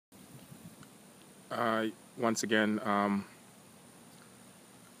Once again,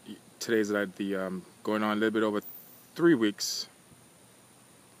 today's like the going on a little bit over 3 weeks.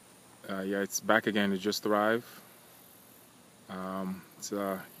 Yeah, it's back again. It just arrived. It's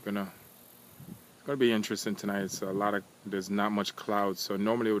gonna be interesting tonight. It's a lot of there's not much clouds, so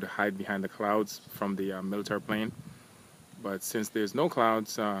normally it would hide behind the clouds from the military plane. But since there's no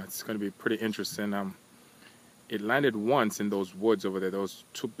clouds, it's gonna be pretty interesting. It landed once in those woods over there, those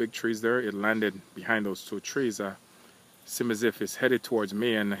two big trees there. It landed behind those two trees. Seems as if it's headed towards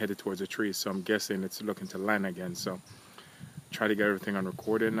me and headed towards the trees. So I'm guessing it's looking to land again. So try to get everything on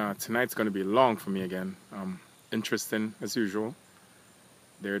recording. Tonight's going to be long for me again. Interesting as usual.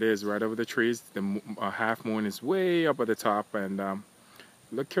 There it is, right over the trees. The half moon is way up at the top, and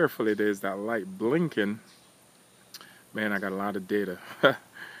look carefully. There's that light blinking. Man, I got a lot of data.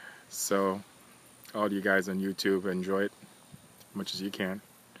 So all you guys on YouTube, enjoy it as much as you can.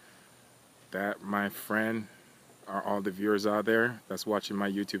 That, my friend, are all the viewers out there that's watching my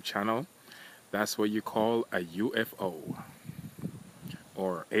YouTube channel. That's what you call a UFO,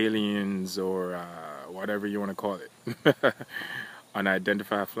 or aliens, or whatever you want to call it.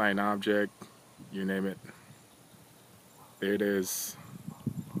 Unidentified flying object, you name it. There it is.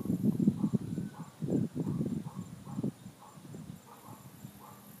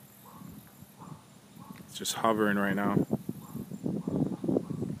 It's just hovering right now.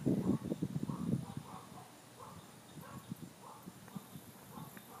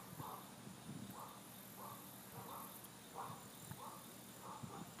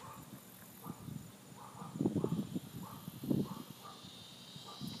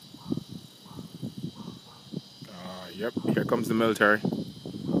 Yep, here comes the military. I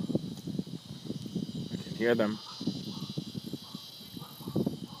can hear them.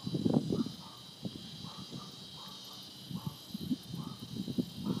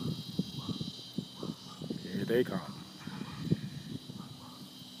 Here they come.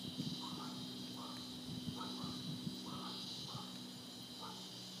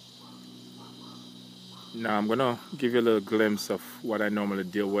 Now I'm gonna give you a little glimpse of what I normally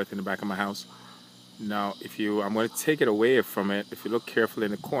deal with in the back of my house. Now, I'm going to take it away from it. If you look carefully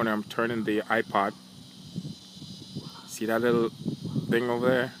in the corner, I'm turning the iPod. See that little thing over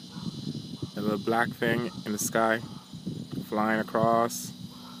there? The little black thing in the sky, flying across.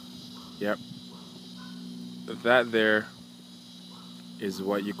 Yep. That there is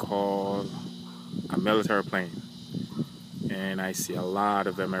what you call a military plane. And I see a lot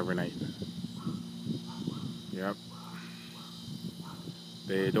of them every night. Yep.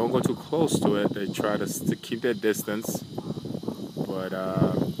 They don't go too close to it. They try to keep their distance. But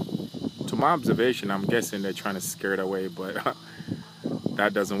to my observation, I'm guessing they're trying to scare it away. But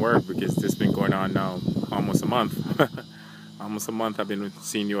that doesn't work, because this has been going on now almost a month. Almost a month I've been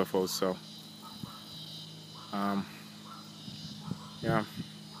seeing UFOs. So yeah,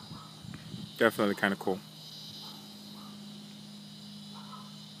 definitely kind of cool.